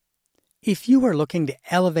If you are looking to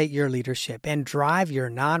elevate your leadership and drive your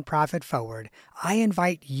nonprofit forward, I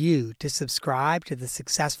invite you to subscribe to the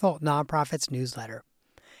Successful Nonprofits newsletter.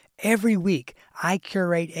 Every week, I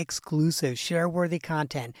curate exclusive share-worthy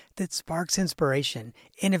content that sparks inspiration,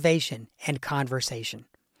 innovation, and conversation.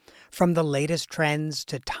 From the latest trends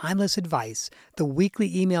to timeless advice, the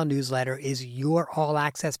weekly email newsletter is your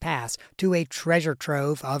all-access pass to a treasure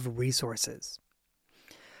trove of resources.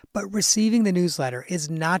 But receiving the newsletter is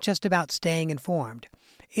not just about staying informed.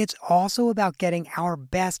 It's also about getting our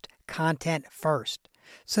best content first.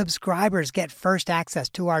 Subscribers get first access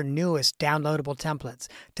to our newest downloadable templates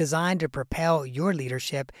designed to propel your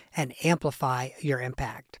leadership and amplify your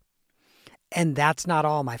impact. And that's not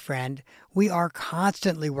all, my friend. We are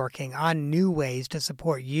constantly working on new ways to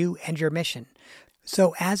support you and your mission.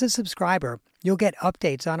 So as a subscriber, you'll get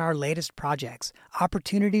updates on our latest projects,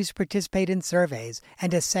 opportunities to participate in surveys,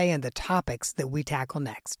 and to say in the topics that we tackle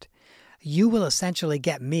next. You will essentially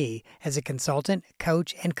get me as a consultant,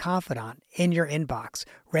 coach, and confidant in your inbox,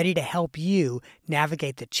 ready to help you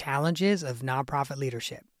navigate the challenges of nonprofit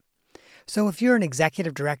leadership. So if you're an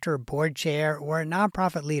executive director, board chair, or a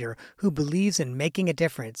nonprofit leader who believes in making a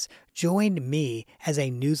difference, join me as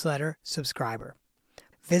a newsletter subscriber.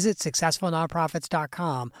 Visit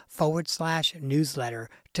successfulnonprofits.com/newsletter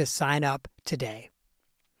to sign up today.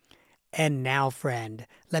 And now, friend,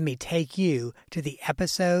 let me take you to the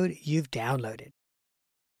episode you've downloaded.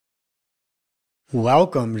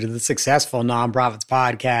 Welcome to the Successful Nonprofits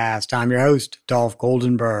Podcast. I'm your host, Dolph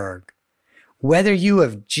Goldenberg. Whether you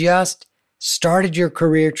have just started your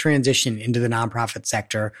career transition into the nonprofit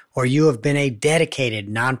sector or you have been a dedicated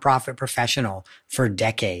nonprofit professional for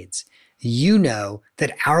decades, you know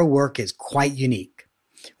that our work is quite unique.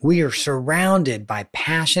 We are surrounded by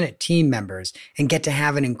passionate team members and get to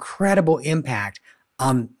have an incredible impact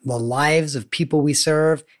on the lives of people we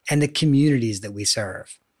serve and the communities that we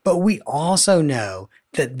serve. But we also know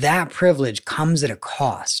that that privilege comes at a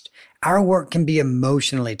cost. Our work can be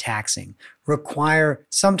emotionally taxing, require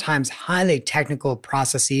sometimes highly technical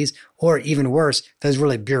processes, or even worse, those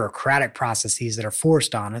really bureaucratic processes that are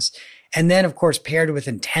forced on us. And then, of course, paired with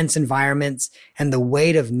intense environments and the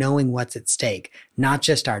weight of knowing what's at stake, not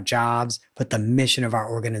just our jobs, but the mission of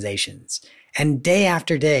our organizations. And day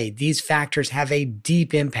after day, these factors have a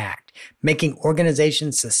deep impact, making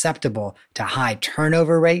organizations susceptible to high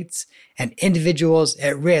turnover rates and individuals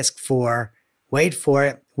at risk for, wait for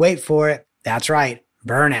it, that's right,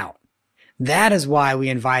 burnout. That is why we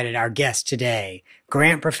invited our guest today,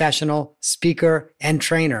 grant professional, speaker, and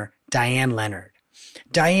trainer, Diane Leonard.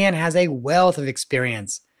 Diane has a wealth of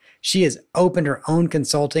experience. She has opened her own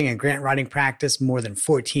consulting and grant writing practice more than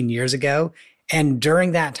 14 years ago. And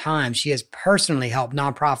during that time, she has personally helped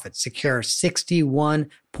nonprofits secure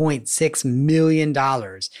 $61.6 million.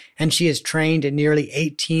 And she has trained nearly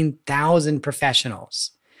 18,000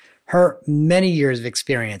 professionals. Her many years of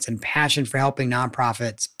experience and passion for helping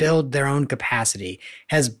nonprofits build their own capacity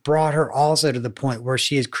has brought her also to the point where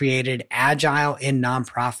she has created Agile in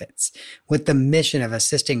Nonprofits with the mission of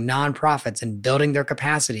assisting nonprofits in building their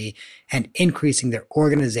capacity and increasing their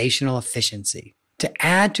organizational efficiency. To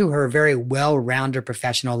add to her very well-rounded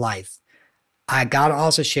professional life, I got to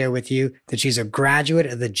also share with you that she's a graduate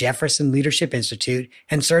of the Jefferson Leadership Institute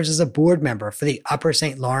and serves as a board member for the Upper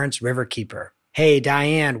St. Lawrence Riverkeeper. Hey,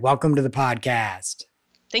 Diane, welcome to the podcast.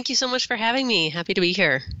 Thank you so much for having me. Happy to be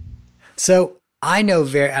here. So I know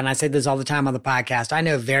and I say this all the time on the podcast, I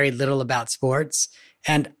know very little about sports,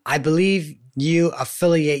 and I believe you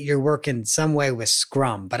affiliate your work in some way with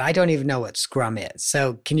Scrum, but I don't even know what Scrum is.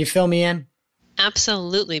 So can you fill me in?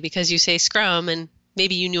 Absolutely, because you say Scrum and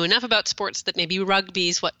maybe you knew enough about sports that maybe rugby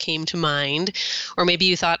is what came to mind, or maybe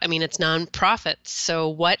you thought, it's nonprofits. So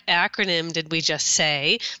what acronym did we just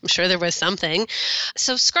say? I'm sure there was something.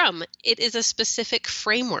 So Scrum, it is a specific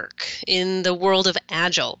framework in the world of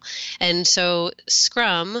Agile. And so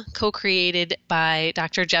Scrum, co-created by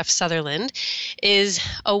Dr. Jeff Sutherland, is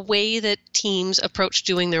a way that teams approach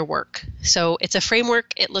doing their work. So it's a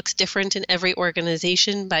framework. It looks different in every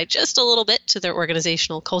organization by just a little bit to their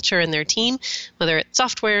organizational culture and their team, whether it's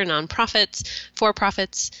software, nonprofits,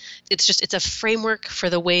 for-profits. It's a framework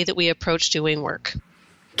for the way that we approach doing work.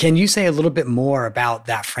 Can you say a little bit more about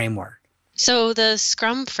that framework? So the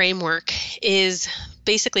Scrum framework is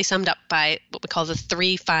basically summed up by what we call the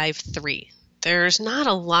 3-5-3. there's not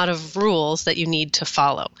a lot of rules that you need to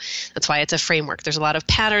follow. That's why it's a framework. There's a lot of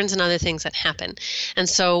patterns and other things that happen. And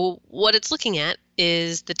so what it's looking at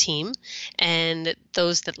is the team and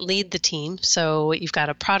those that lead the team. So you've got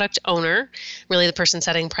a product owner, really the person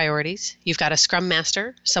setting priorities. You've got a scrum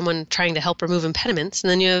master, someone trying to help remove impediments.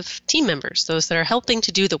 And then you have team members, those that are helping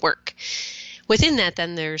to do the work. Within that,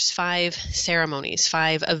 then there's 5 ceremonies,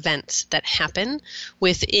 5 events that happen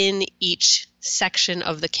within each section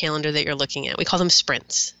of the calendar that you're looking at. We call them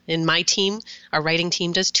sprints. In my team, our writing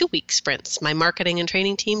team does 2-week sprints. My marketing and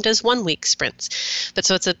training team does 1-week sprints. But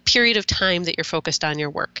so it's a period of time that you're focused on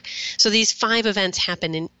your work. So these 5 events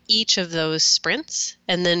happen in each of those sprints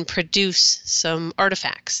and then produce some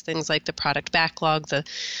artifacts, things like the product backlog,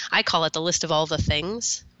 I call it the list of all the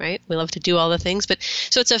things, right? We love to do all the things. But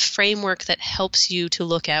so it's a framework that helps you to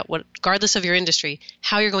look at, regardless of your industry,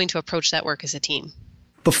 how you're going to approach that work as a team.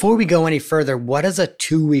 Before we go any further, what does a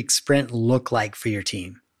 2-week sprint look like for your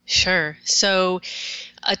team? Sure. So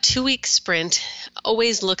a 2-week sprint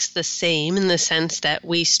always looks the same in the sense that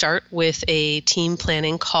we start with a team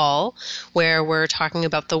planning call where we're talking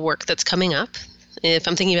about the work that's coming up. If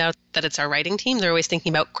I'm thinking about that it's our writing team, they're always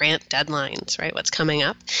thinking about grant deadlines, right? What's coming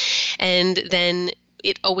up. And then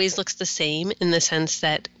it always looks the same in the sense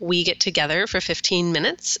that we get together for 15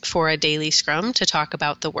 minutes for a daily scrum to talk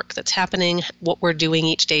about the work that's happening, what we're doing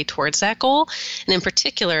each day towards that goal, and in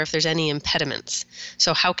particular, if there's any impediments.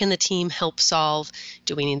 So how can the team help solve,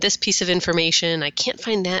 do we need this piece of information? I can't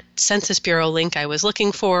find that Census Bureau link I was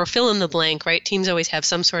looking for, fill in the blank, right? Teams always have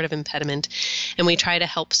some sort of impediment, and we try to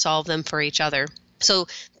help solve them for each other. So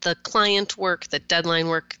the client work, the deadline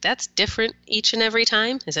work, that's different each and every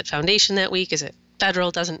time. Is it foundation that week? Is it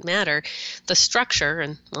federal? Doesn't matter. The structure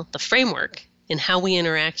and the framework and how we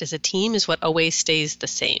interact as a team is what always stays the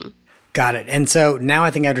same. Got it. And so now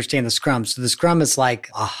I think I understand the scrum. So the scrum is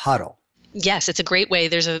like a huddle. Yes, it's a great way.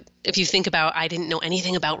 If you think about, I didn't know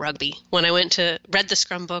anything about rugby. When I read the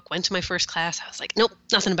Scrum book, went to my first class, I was like, nope,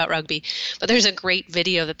 nothing about rugby. But there's a great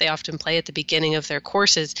video that they often play at the beginning of their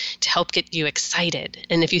courses to help get you excited.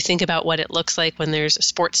 And if you think about what it looks like when there's a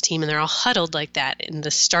sports team and they're all huddled like that in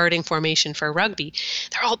the starting formation for rugby,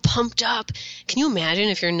 they're all pumped up. Can you imagine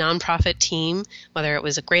if your nonprofit team, whether it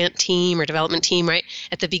was a grant team or development team, right,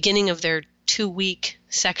 at the beginning of their 2-week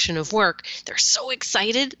section of work, they're so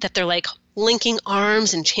excited that they're like linking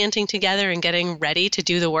arms and chanting together and getting ready to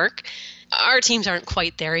do the work. Our teams aren't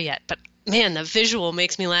quite there yet, but man, the visual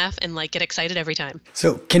makes me laugh and get excited every time.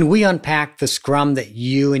 So can we unpack the scrum that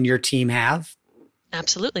you and your team have?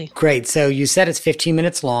 Absolutely. Great. So you said it's 15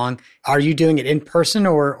 minutes long. Are you doing it in person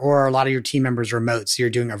or are a lot of your team members remote? So you're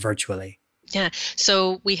doing it virtually? Yeah.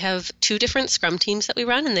 So we have 2 different scrum teams that we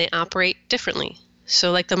run and they operate differently.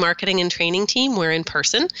 So like the marketing and training team, we're in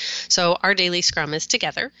person. So our daily scrum is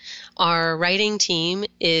together. Our writing team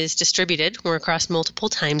is distributed. We're across multiple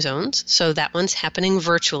time zones. So that one's happening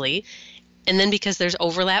virtually. And then because there's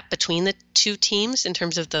overlap between the 2 teams in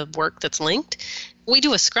terms of the work that's linked, we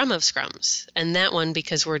do a scrum of scrums. And that one,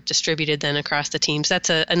 because we're distributed then across the teams, that's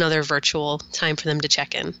another virtual time for them to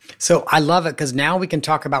check in. So I love it because now we can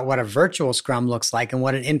talk about what a virtual scrum looks like and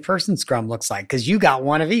what an in-person scrum looks like because you got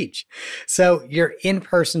one of each. So your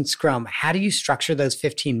in-person scrum, how do you structure those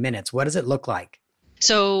 15 minutes? What does it look like?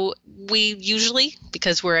 So we usually,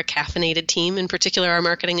 because we're a caffeinated team, in particular our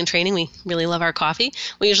marketing and training, we really love our coffee.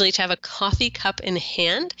 We usually have a coffee cup in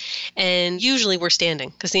hand, and usually we're standing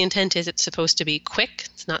because the intent is it's supposed to be quick.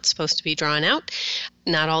 It's not supposed to be drawn out.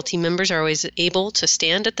 Not all team members are always able to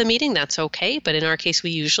stand at the meeting. That's okay, but in our case, we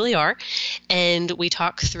usually are. And we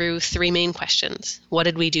talk through 3 main questions. What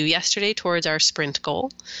did we do yesterday towards our sprint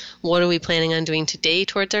goal? What are we planning on doing today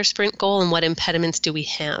towards our sprint goal? And what impediments do we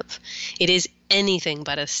have? It is anything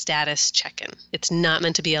but a status check-in. It's not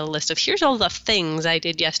meant to be a list of here's all the things I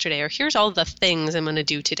did yesterday or here's all the things I'm going to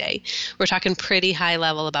do today. We're talking pretty high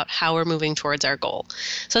level about how we're moving towards our goal.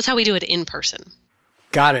 So that's how we do it in person.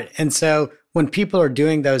 Got it. And so when people are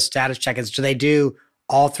doing those status check-ins, do they do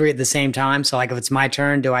all 3 at the same time? So like if it's my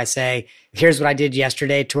turn, do I say, here's what I did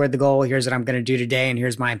yesterday toward the goal, here's what I'm going to do today, and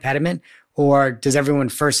here's my impediment? Or does everyone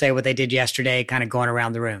first say what they did yesterday, kind of going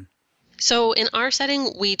around the room? So in our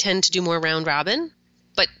setting, we tend to do more round robin,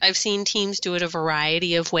 but I've seen teams do it a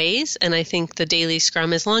variety of ways. And I think the daily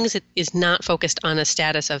scrum, as long as it is not focused on a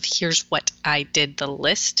status of here's what I did the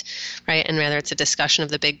list, right? And rather it's a discussion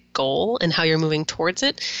of the big goal and how you're moving towards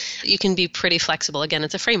it, you can be pretty flexible. Again,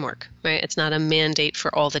 it's a framework, right? It's not a mandate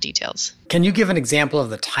for all the details. Can you give an example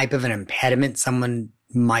of the type of an impediment someone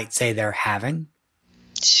might say they're having?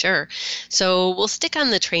 Sure. So we'll stick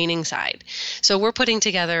on the training side. So we're putting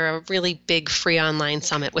together a really big free online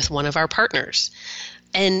summit with one of our partners.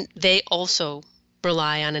 And they also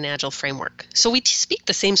rely on an agile framework. So we speak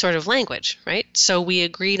the same sort of language, right? So we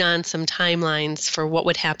agreed on some timelines for what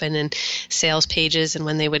would happen in sales pages and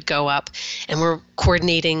when they would go up. And we're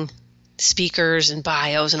coordinating speakers and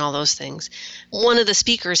bios and all those things. One of the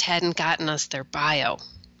speakers hadn't gotten us their bio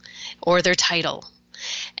or their title.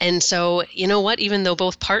 And so, you know what? Even though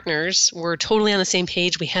both partners were totally on the same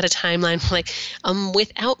page, we had a timeline like,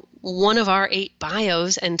 without one of our 8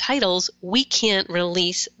 bios and titles, we can't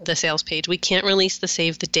release the sales page. We can't release the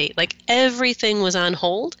save the date. Like everything was on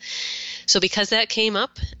hold. So because that came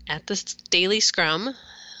up at the daily scrum,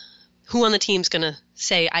 who on the team's going to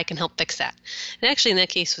say, I can help fix that? And actually in that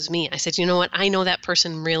case was me. I said, you know what? I know that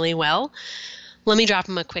person really well. Let me drop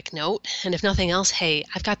them a quick note. And if nothing else, hey,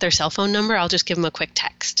 I've got their cell phone number. I'll just give them a quick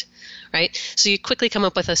text, right? So you quickly come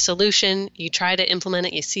up with a solution. You try to implement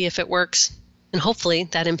it. You see if it works. And hopefully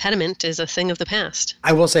that impediment is a thing of the past.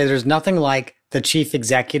 I will say there's nothing like the chief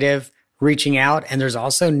executive reaching out. And there's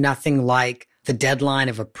also nothing like the deadline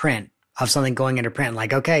of a print, of something going into print.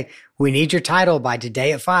 Like, okay, we need your title by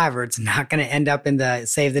today at 5 or it's not going to end up in the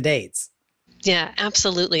save the dates. Yeah,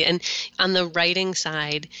 absolutely. And on the writing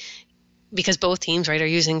side, because both teams, right, are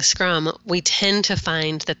using Scrum, we tend to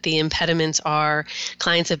find that the impediments are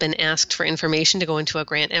clients have been asked for information to go into a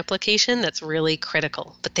grant application that's really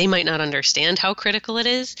critical, but they might not understand how critical it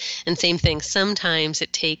is. And same thing, sometimes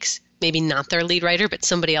it takes maybe not their lead writer, but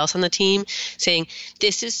somebody else on the team saying,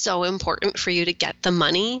 this is so important for you to get the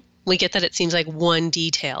money. We get that it seems like one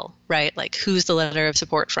detail, right? Like who's the letter of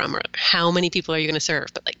support from or how many people are you going to serve?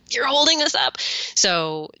 But like you're holding us up.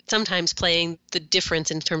 So sometimes playing the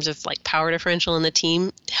difference in terms of like power differential in the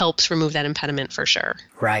team helps remove that impediment for sure.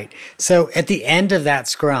 Right. So at the end of that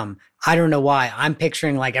scrum, I don't know why, I'm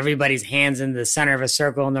picturing like everybody's hands in the center of a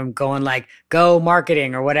circle and them going like, go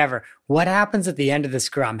marketing or whatever. What happens at the end of the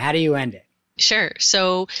scrum? How do you end it? Sure.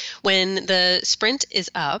 So when the sprint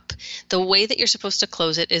is up, the way that you're supposed to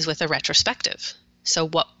close it is with a retrospective. So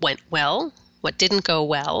what went well, what didn't go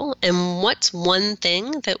well, and what's one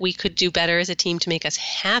thing that we could do better as a team to make us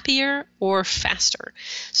happier or faster.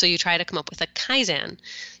 So you try to come up with a Kaizen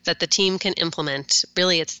that the team can implement.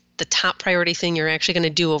 Really, it's the top priority thing you're actually going to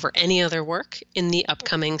do over any other work in the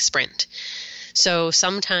upcoming sprint. So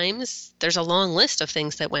sometimes there's a long list of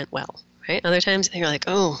things that went well. Right? Other times you're like,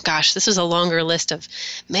 oh gosh, this is a longer list of,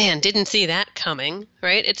 man, didn't see that coming,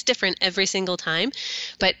 right? It's different every single time,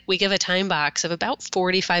 but we give a time box of about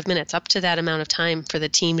 45 minutes, up to that amount of time for the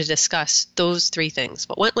team to discuss those 3 things.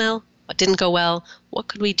 What went well, what didn't go well, what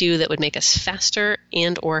could we do that would make us faster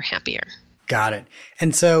and or happier? Got it.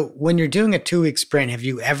 And so when you're doing a 2-week sprint, have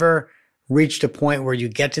you ever reached a point where you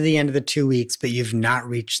get to the end of the 2 weeks, but you've not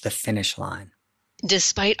reached the finish line?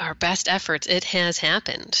 Despite our best efforts, it has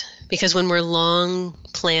happened. Because when we're long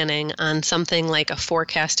planning on something like a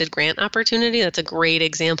forecasted grant opportunity, that's a great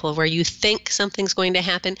example of where you think something's going to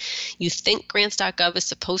happen. You think grants.gov is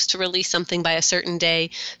supposed to release something by a certain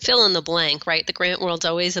day. Fill in the blank, right? The grant world's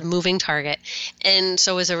always a moving target. And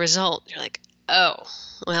so as a result, you're like, oh,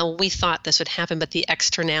 well, we thought this would happen, but the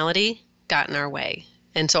externality got in our way.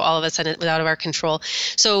 And so all of a sudden it was out of our control.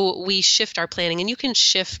 So we shift our planning, and you can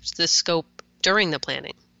shift the scope during the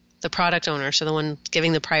planning. The product owner, so the one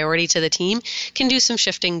giving the priority to the team, can do some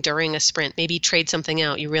shifting during a sprint. Maybe trade something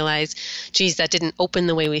out. You realize, geez, that didn't open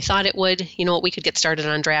the way we thought it would. You know what? We could get started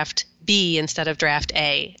on draft B instead of draft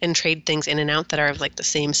A and trade things in and out that are of like the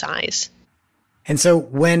same size. And so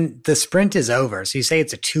when the sprint is over, so you say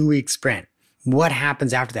it's a 2-week sprint, what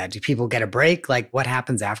happens after that? Do people get a break? Like what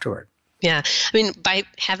happens afterward? Yeah. I mean, by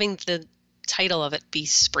having the title of it be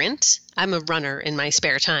sprint, I'm a runner in my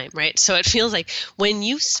spare time, right? So it feels like when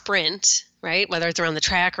you sprint, right, whether it's around the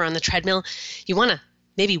track or on the treadmill, you want to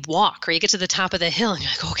maybe walk, or you get to the top of the hill and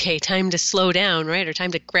you're like, okay, time to slow down, right? Or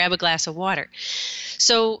time to grab a glass of water.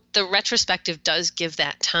 So the retrospective does give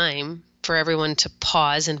that time for everyone to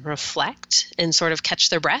pause and reflect and sort of catch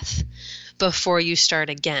their breath before you start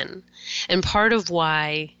again. And part of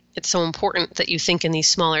why it's so important that you think in these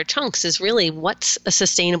smaller chunks is really what's a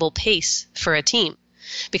sustainable pace for a team.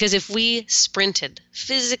 Because if we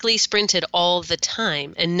physically sprinted all the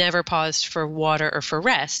time and never paused for water or for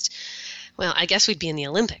rest, well, I guess we'd be in the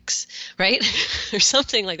Olympics, right? Or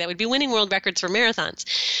something like that. We'd be winning world records for marathons.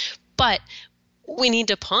 But we need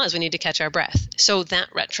to pause. We need to catch our breath. So that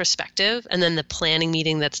retrospective and then the planning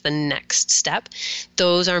meeting, that's the next step.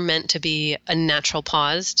 Those are meant to be a natural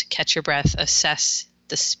pause to catch your breath, assess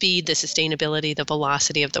the speed, the sustainability, the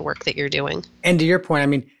velocity of the work that you're doing. And to your point, I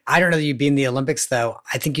mean, I don't know that you'd be in the Olympics, though.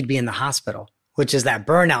 I think you'd be in the hospital, which is that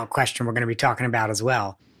burnout question we're going to be talking about as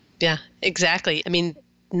well. Yeah, exactly. I mean,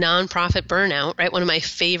 nonprofit burnout, right? One of my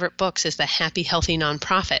favorite books is The Happy, Healthy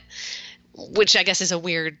Nonprofit, which I guess is a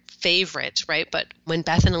weird favorite, right? But when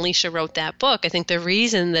Beth and Alicia wrote that book, I think the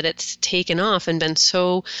reason that it's taken off and been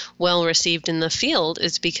so well received in the field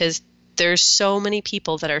is because there's so many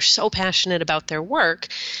people that are so passionate about their work,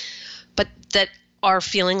 but that are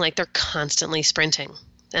feeling like they're constantly sprinting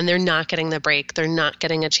and they're not getting the break. They're not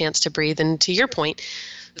getting a chance to breathe. And to your point,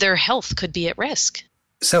 their health could be at risk.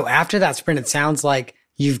 So after that sprint, it sounds like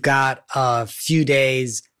you've got a few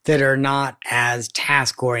days that are not as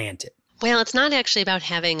task oriented. Well, it's not actually about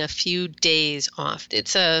having a few days off.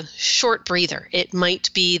 It's a short breather. It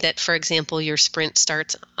might be that, for example, your sprint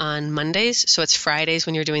starts on Mondays, so it's Fridays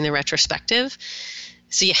when you're doing the retrospective.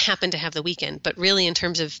 So you happen to have the weekend. But really, in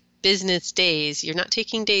terms of business days, you're not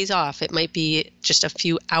taking days off. It might be just a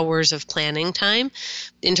few hours of planning time.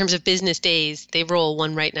 In terms of business days, they roll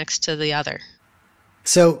one right next to the other.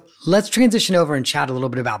 So let's transition over and chat a little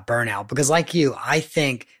bit about burnout, because like you, I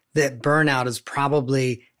think that burnout is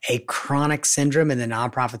probably a chronic syndrome in the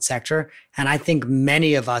nonprofit sector. And I think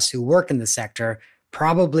many of us who work in the sector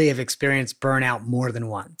probably have experienced burnout more than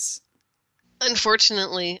once.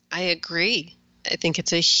 Unfortunately, I agree. I think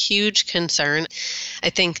it's a huge concern. I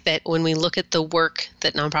think that when we look at the work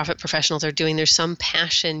that nonprofit professionals are doing, there's some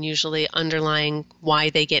passion usually underlying why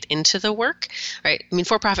they get into the work, right? I mean,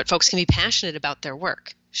 for-profit folks can be passionate about their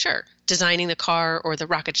work. Sure. Designing the car or the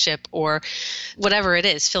rocket ship or whatever it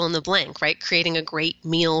is, fill in the blank, right? Creating a great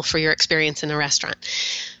meal for your experience in a restaurant.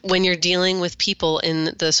 When you're dealing with people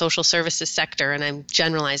in the social services sector, and I'm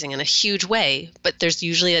generalizing in a huge way, but there's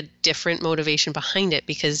usually a different motivation behind it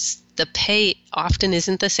because the pay often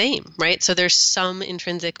isn't the same, right? So there's some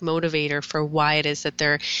intrinsic motivator for why it is that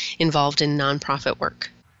they're involved in nonprofit work.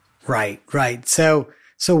 Right.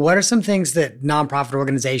 So what are some things that nonprofit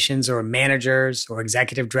organizations or managers or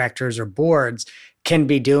executive directors or boards can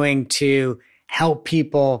be doing to help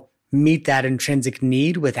people meet that intrinsic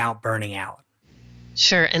need without burning out?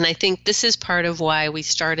 Sure. And I think this is part of why we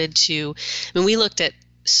started to, we looked at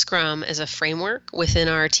Scrum as a framework within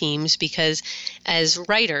our teams because as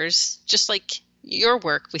writers, just like your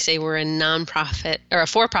work, we say we're a nonprofit or a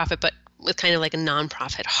for-profit, but with kind of like a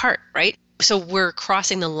nonprofit heart, right? So we're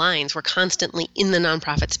crossing the lines. We're constantly in the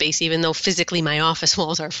nonprofit space, even though physically my office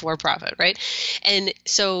walls are for-profit, right? And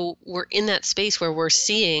so we're in that space where we're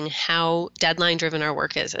seeing how deadline-driven our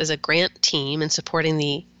work is as a grant team and supporting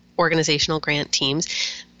the organizational grant teams.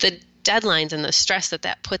 The deadlines and the stress that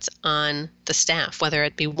that puts on the staff, whether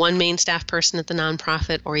it be one main staff person at the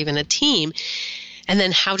nonprofit or even a team. And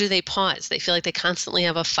then how do they pause? They feel like they constantly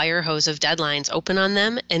have a fire hose of deadlines open on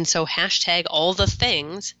them. And so hashtag all the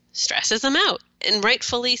things stresses them out, and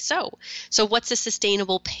rightfully so. So what's a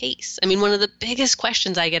sustainable pace? I mean, one of the biggest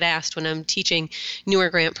questions I get asked when I'm teaching newer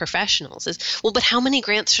grant professionals is, well, but how many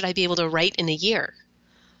grants should I be able to write in a year?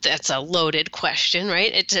 That's a loaded question,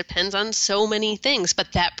 right? It depends on so many things,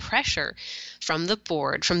 but that pressure from the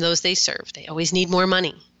board, from those they serve, they always need more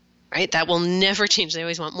money, right? That will never change. They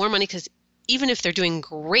always want more money because even if they're doing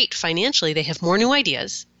great financially, they have more new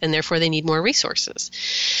ideas and therefore they need more resources.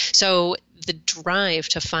 So the drive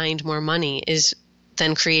to find more money is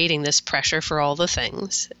then creating this pressure for all the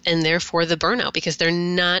things and therefore the burnout because they're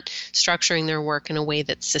not structuring their work in a way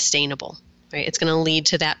that's sustainable. Right? It's going to lead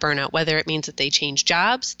to that burnout, whether it means that they change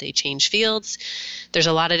jobs, they change fields. There's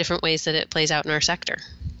a lot of different ways that it plays out in our sector.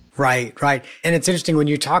 Right. And it's interesting when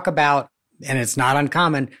you talk about, and it's not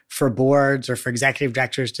uncommon for boards or for executive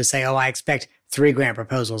directors to say, oh, I expect 3 grant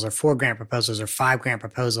proposals or 4 grant proposals or 5 grant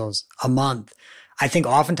proposals a month. I think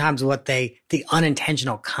oftentimes the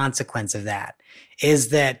unintentional consequence of that is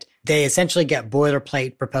that they essentially get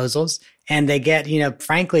boilerplate proposals and they get,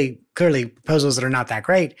 frankly, clearly proposals that are not that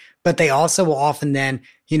great, but they also will often then,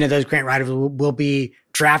 those grant writers will be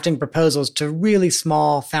drafting proposals to really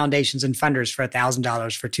small foundations and funders for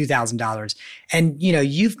 $1,000, for $2,000. And,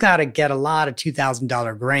 you've got to get a lot of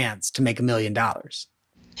 $2,000 grants to make $1 million.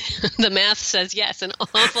 The math says yes, an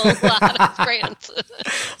awful lot of grants.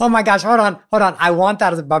 Oh my gosh, hold on. I want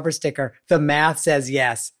that as a bumper sticker. The math says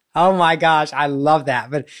yes. Oh my gosh, I love that.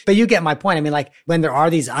 But you get my point. I mean, like when there are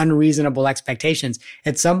these unreasonable expectations,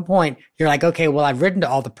 at some point you're like, okay, well, I've written to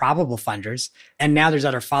all the probable funders and now there's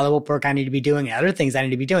other follow-up work I need to be doing, other things I need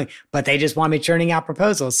to be doing, but they just want me churning out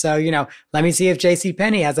proposals. So, let me see if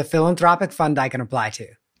JCPenney has a philanthropic fund I can apply to.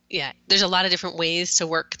 Yeah, there's a lot of different ways to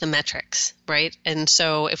work the metrics, right? And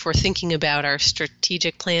so if we're thinking about our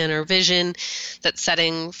strategic plan or vision that's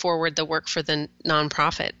setting forward the work for the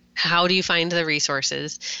nonprofit, How do you find the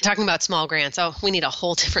resources? Talking about small grants, oh, we need a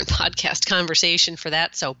whole different podcast conversation for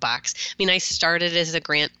that soapbox. I mean, I started as a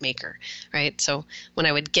grant maker, right? So when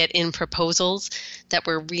I would get in proposals that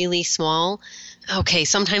were really small, okay,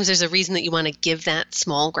 sometimes there's a reason that you want to give that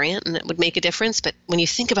small grant and it would make a difference. But when you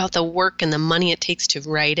think about the work and the money it takes to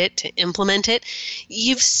write it, to implement it,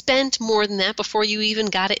 you've spent more than that before you even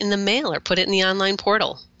got it in the mail or put it in the online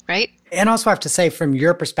portal, right? And also I have to say, from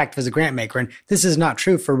your perspective as a grant maker, and this is not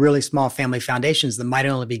true for really small family foundations that might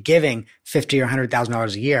only be giving $50,000 or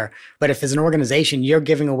 $100,000 a year. But if as an organization, you're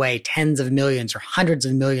giving away tens of millions or hundreds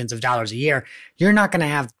of millions of dollars a year, you're not going to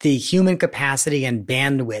have the human capacity and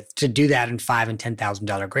bandwidth to do that in $5,000 and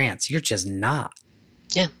 $10,000 grants. You're just not.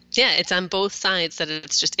 Yeah. Yeah, it's on both sides that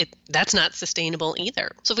that's not sustainable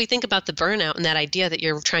either. So if we think about the burnout and that idea that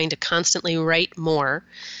you're trying to constantly write more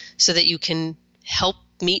so that you can help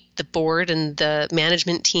meet the board and the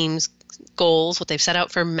management team's goals, what they've set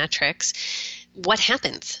out for metrics, what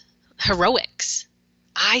happens? Heroics.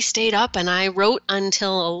 I stayed up and I wrote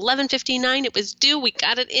until 11:59. It was due. We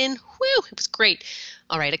got it in. Whew, it was great.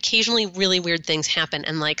 All right, occasionally really weird things happen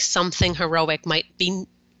and like something heroic might be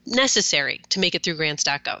necessary to make it through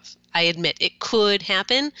grants.gov. I admit it could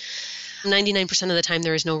happen. 99% of the time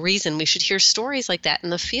there is no reason. We should hear stories like that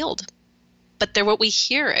in the field. But they're what we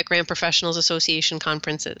hear at Grant Professionals Association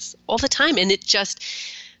conferences all the time. And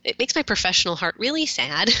it makes my professional heart really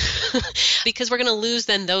sad because we're going to lose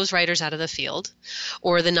then those writers out of the field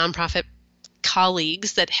or the nonprofit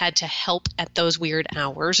colleagues that had to help at those weird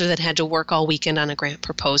hours or that had to work all weekend on a grant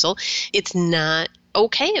proposal. It's not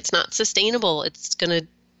okay. It's not sustainable. It's going to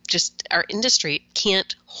our industry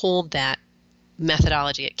can't hold that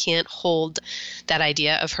methodology. It can't hold that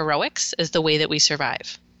idea of heroics as the way that we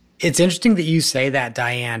survive. It's interesting that you say that,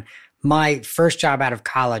 Diane. My first job out of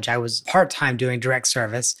college, I was part-time doing direct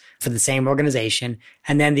service for the same organization.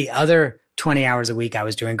 And then the other 20 hours a week, I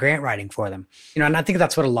was doing grant writing for them. And I think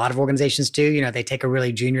that's what a lot of organizations do. They take a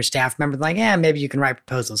really junior staff member, like, yeah, maybe you can write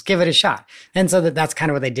proposals, give it a shot. And so that's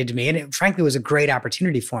kind of what they did to me. And it frankly was a great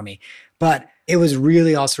opportunity for me. But it was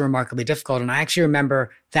really also remarkably difficult. And I actually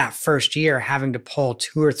remember that first year having to pull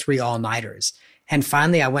 2 or 3 all-nighters. And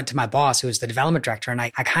finally, I went to my boss, who was the development director, and I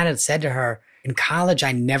kind of said to her, in college,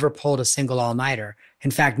 I never pulled a single all-nighter.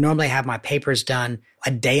 In fact, normally I have my papers done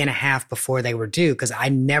a day and a half before they were due because I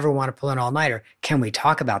never want to pull an all-nighter. Can we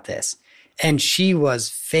talk about this? And she was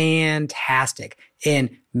fantastic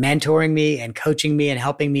in mentoring me and coaching me and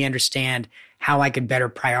helping me understand how I could better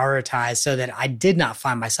prioritize so that I did not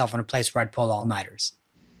find myself in a place where I'd pull all-nighters.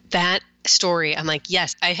 That story, I'm like,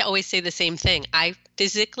 yes, I always say the same thing. I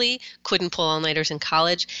physically couldn't pull all-nighters in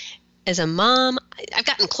college. As a mom, I've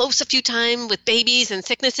gotten close a few times with babies and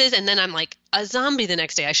sicknesses, and then I'm like a zombie the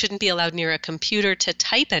next day. I shouldn't be allowed near a computer to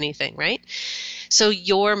type anything, right? So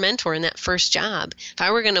your mentor in that first job, if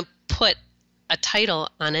I were going to put a title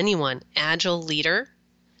on anyone, Agile Leader,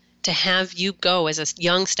 to have you go as a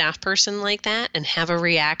young staff person like that and have a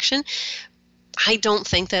reaction, I don't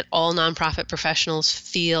think that all nonprofit professionals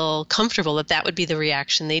feel comfortable that that would be the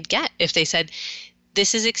reaction they'd get if they said,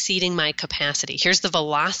 this is exceeding my capacity. Here's the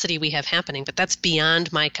velocity we have happening, but that's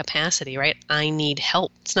beyond my capacity, right? I need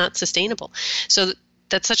help. It's not sustainable. So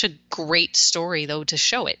that's such a great story, though, to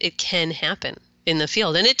show it. It can happen in the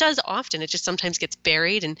field. And it does often. It just sometimes gets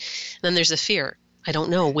buried, and then there's a fear. I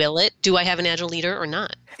don't know. Will it? Do I have an Agile leader or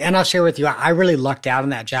not? And I'll share with you, I really lucked out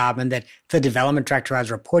in that job, and that the development director I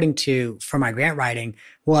was reporting to for my grant writing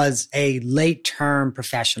was a late-term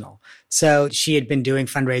professional. So she had been doing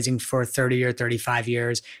fundraising for 30 or 35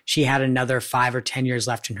 years. She had another 5 or 10 years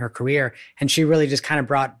left in her career. And she really just kind of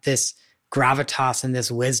brought this gravitas and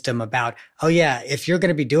this wisdom about, oh yeah, if you're going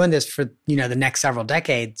to be doing this for, the next several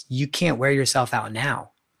decades, you can't wear yourself out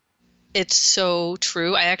now. It's so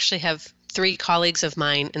true. I actually have 3 colleagues of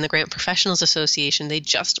mine in the Grant Professionals Association. They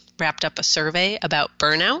just wrapped up a survey about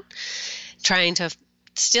burnout, trying to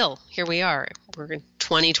here we are. We're in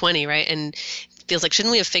 2020, right? And it feels like,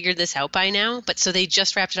 shouldn't we have figured this out by now? But so they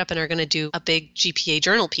just wrapped it up and are going to do a big GPA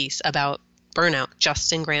journal piece about burnout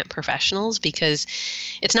just in grant professionals, because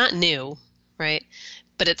it's not new, right?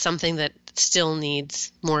 But it's something that still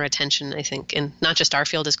needs more attention, I think, in not just our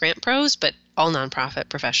field as grant pros, but all nonprofit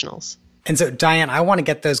professionals. And so, Diane, I want to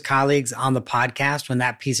get those colleagues on the podcast when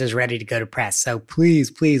that piece is ready to go to press. So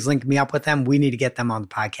please link me up with them. We need to get them on the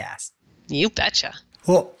podcast. You betcha.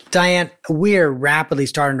 Well, Diane, we're rapidly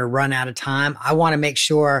starting to run out of time. I want to make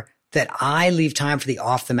sure that I leave time for the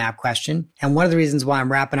off-the-map question. And one of the reasons why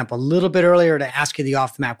I'm wrapping up a little bit earlier to ask you the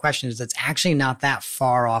off-the-map question is it's actually not that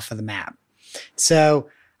far off of the map. So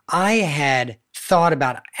I had thought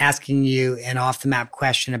about asking you an off the map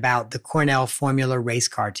question about the Cornell Formula race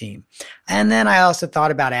car team. And then I also thought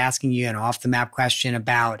about asking you an off the map question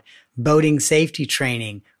about boating safety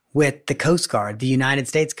training with the Coast Guard, the United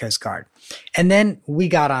States Coast Guard. And then we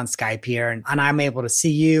got on Skype here and I'm able to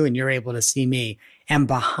see you and you're able to see me. And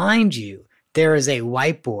behind you, there is a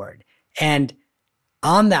whiteboard. And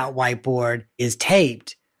on that whiteboard is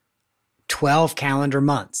taped 12 calendar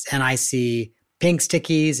months. And I see pink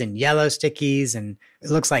stickies and yellow stickies, and it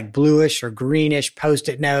looks like bluish or greenish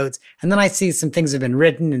Post-it notes. And then I see some things have been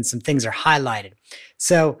written and some things are highlighted.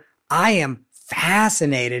 So I am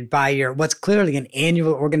fascinated by your what's clearly an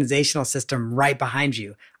annual organizational system right behind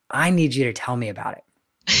you. I need you to tell me about it.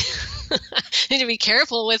 I need to be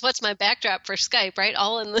careful with what's my backdrop for Skype, right?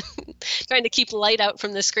 All in the trying to keep light out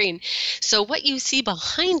from the screen. So what you see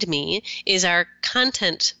behind me is our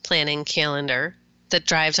content planning calendar that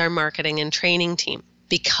drives our marketing and training team.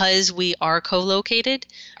 Because we are co-located,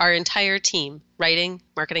 our entire team, writing,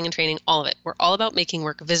 marketing and training, all of it, we're all about making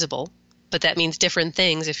work visible, but that means different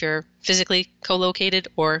things if you're physically co-located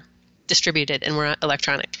or distributed and we're not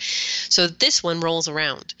electronic. So this one rolls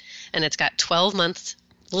around and it's got 12 months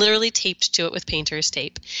literally taped to it with painter's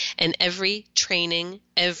tape. And every training,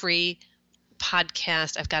 every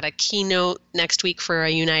podcast, I've got a keynote next week for a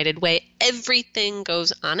United Way, everything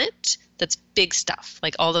goes on it. That's big stuff,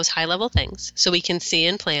 like all those high-level things, so we can see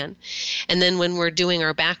and plan. And then when we're doing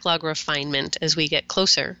our backlog refinement as we get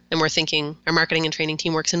closer, and we're thinking our marketing and training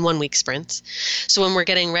team works in 1 week sprints. So when we're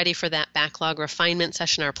getting ready for that backlog refinement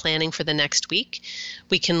session, our planning for the next week,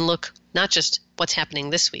 we can look not just what's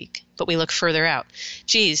happening this week, but we look further out.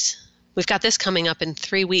 Geez, we've got this coming up in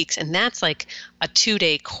 3 weeks, and that's like a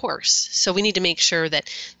 2-day course. So we need to make sure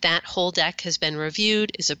that that whole deck has been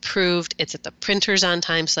reviewed, is approved, it's at the printers on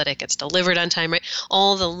time so that it gets delivered on time, right?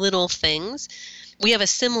 All the little things. We have a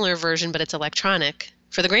similar version, but it's electronic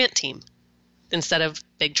for the grant team. Instead of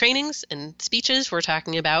big trainings and speeches, we're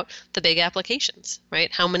talking about the big applications,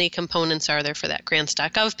 right? How many components are there for that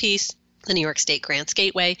grants.gov piece, the New York State Grants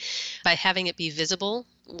Gateway? By having it be visible,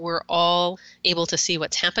 we're all able to see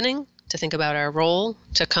what's happening, to think about our role,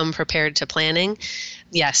 to come prepared to planning.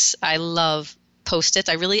 Yes, I love Post-its.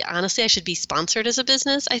 I should be sponsored as a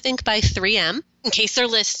business, I think, by 3M. In case they're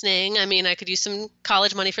listening, I mean, I could use some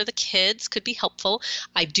college money for the kids, could be helpful.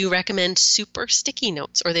 I do recommend super sticky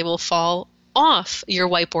notes, or they will fall off your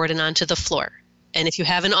whiteboard and onto the floor. And if you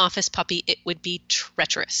have an office puppy, it would be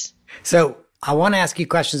treacherous. So I want to ask you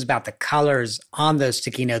questions about the colors on those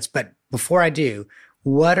sticky notes. But before I do,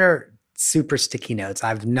 what are super sticky notes?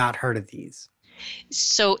 I've not heard of these.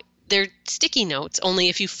 So they're sticky notes, only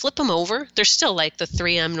if you flip them over, they're still like the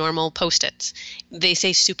 3M normal Post-its. They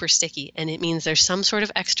say super sticky, and it means there's some sort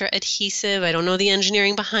of extra adhesive. I don't know the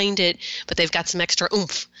engineering behind it, but they've got some extra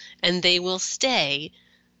oomph, and they will stay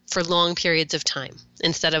for long periods of time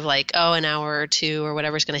instead of like, an hour or two or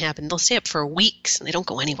whatever's going to happen. They'll stay up for weeks, and they don't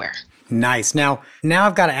go anywhere. Nice. Now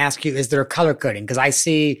I've got to ask you, is there a color coding? Because I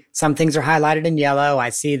see some things are highlighted in yellow. I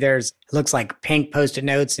see it looks like pink Post-it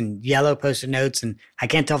notes and yellow Post-it notes. And I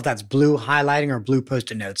can't tell if that's blue highlighting or blue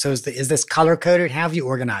Post-it notes. So is this color coded? How have you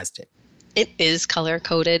organized it? It is color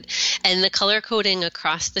coded. And the color coding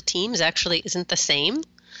across the teams actually isn't the same.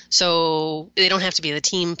 So they don't have to be, the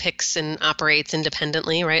team picks and operates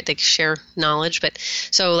independently, right? They share knowledge. But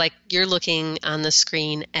so like you're looking on the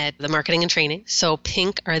screen at the marketing and training. So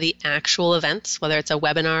pink are the actual events, whether it's a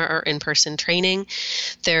webinar or in-person training.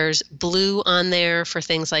 There's blue on there for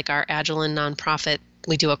things like our Agile and Nonprofit.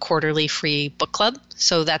 We do a quarterly free book club.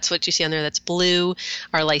 So that's what you see on there. That's blue.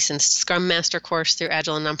 Our licensed Scrum Master course through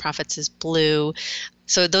Agile and Nonprofits is blue.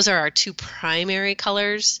 So those are our two primary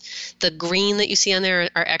colors. The green that you see on there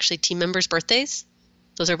are actually team members' birthdays.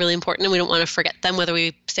 Those are really important, and we don't want to forget them, whether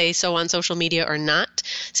we say so on social media or not.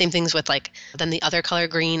 Same things with then the other color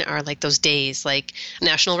green are like those days, like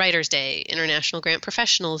National Writers Day, International Grant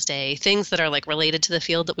Professionals Day, things that are like related to the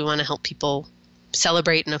field that we want to help people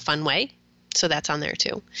celebrate in a fun way. So that's on there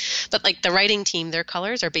too. But like the writing team, their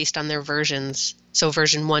colors are based on their versions. So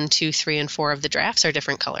version 1, 2, 3, and 4 of the drafts are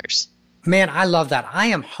different colors. Man, I love that. I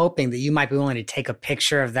am hoping that you might be willing to take a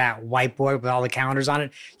picture of that whiteboard with all the calendars on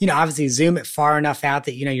it. Obviously zoom it far enough out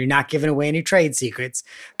that, you're not giving away any trade secrets.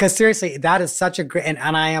 Because seriously, that is such a great, and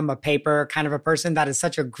I am a paper kind of a person, that is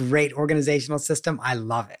such a great organizational system. I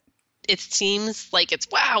love it. It seems like it's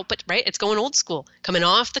wow, but right, it's going old school, coming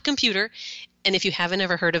off the computer. And if you haven't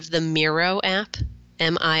ever heard of the Miro app,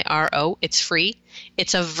 Miro, it's free.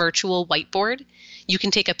 It's a virtual whiteboard. You can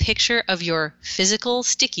take a picture of your physical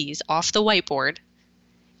stickies off the whiteboard.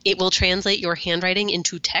 It will translate your handwriting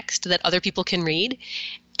into text that other people can read,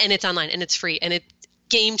 and it's online and it's free. And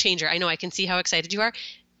game changer. I know, I can see how excited you are.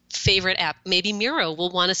 Favorite app. Maybe Miro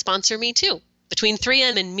will want to sponsor me too. Between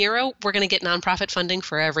 3M and Miro, we're going to get nonprofit funding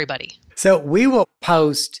for everybody. So we will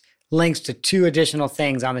post links to 2 additional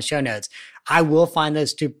things on the show notes. I will find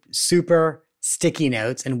those 2 super sticky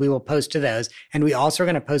notes and we will post to those. And we also are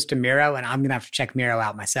going to post to Miro, and I'm going to have to check Miro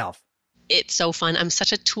out myself. It's so fun. I'm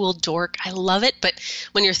such a tool dork. I love it. But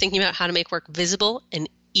when you're thinking about how to make work visible and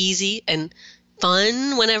easy and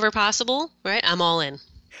fun whenever possible, right? I'm all in.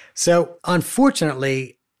 So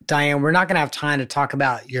unfortunately, Diane, we're not going to have time to talk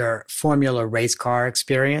about your Formula race car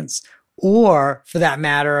experience, or for that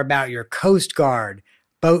matter, about your Coast Guard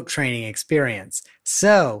boat training experience.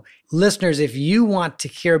 So listeners, if you want to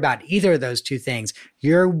hear about either of those 2 things,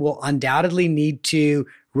 you will undoubtedly need to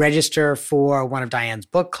register for one of Diane's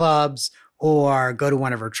book clubs, or go to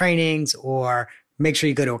one of her trainings, or make sure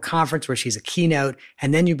you go to a conference where she's a keynote,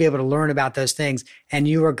 and then you'll be able to learn about those things. And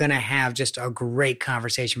you are going to have just a great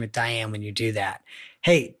conversation with Diane when you do that.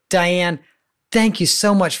 Hey, Diane, thank you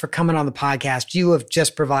so much for coming on the podcast. You have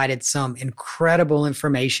just provided some incredible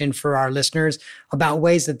information for our listeners about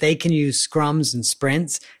ways that they can use scrums and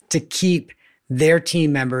sprints to keep their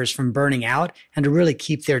team members from burning out and to really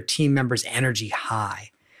keep their team members' energy high.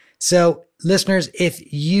 So listeners,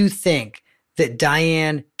 if you think that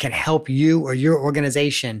Diane can help you or your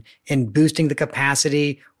organization in boosting the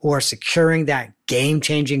capacity or securing that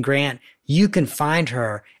game-changing grant, you can find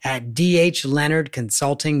her at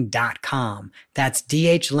dhleonardconsulting.com. That's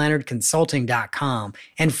dhleonardconsulting.com.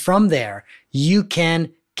 And from there, you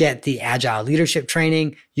can get the Agile Leadership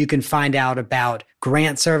Training. You can find out about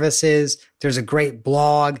grant services. There's a great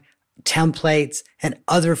blog, templates, and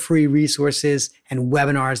other free resources and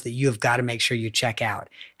webinars that you've got to make sure you check out.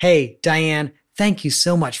 Hey, Diane, thank you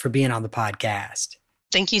so much for being on the podcast.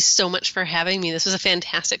 Thank you so much for having me. This was a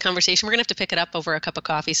fantastic conversation. We're going to have to pick it up over a cup of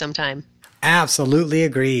coffee sometime. Absolutely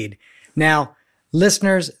agreed. Now,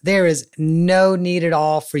 listeners, there is no need at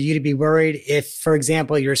all for you to be worried if, for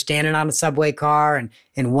example, you're standing on a subway car and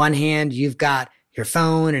in one hand you've got your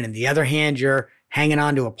phone and in the other hand you're hanging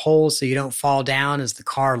onto a pole so you don't fall down as the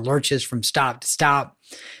car lurches from stop to stop.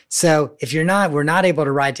 So if we're not able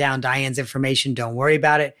to write down Diane's information, don't worry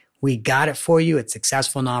about it. We got it for you at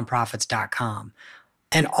successfulnonprofits.com.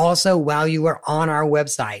 And also, while you are on our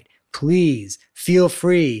website, please feel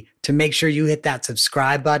free to make sure you hit that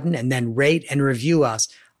subscribe button and then rate and review us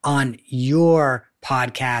on your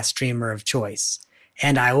podcast streamer of choice.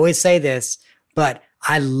 And I always say this, but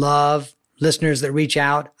I love listeners that reach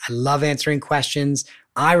out. I love answering questions.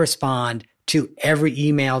 I respond to every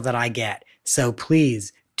email that I get. So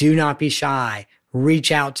please do not be shy.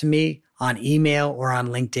 Reach out to me on email or on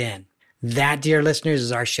LinkedIn. That, dear listeners,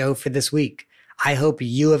 is our show for this week. I hope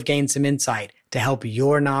you have gained some insight to help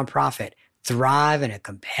your nonprofit thrive in a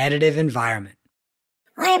competitive environment.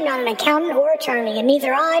 I am not an accountant or attorney, and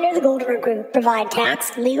neither I nor the Goldenberg Group provide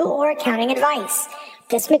tax, legal, or accounting advice.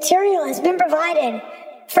 This material has been provided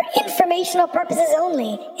for informational purposes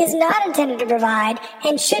only, is not intended to provide,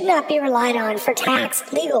 and should not be relied on for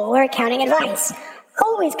tax, legal, or accounting advice.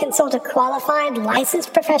 Always consult a qualified,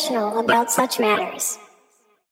 licensed professional about such matters.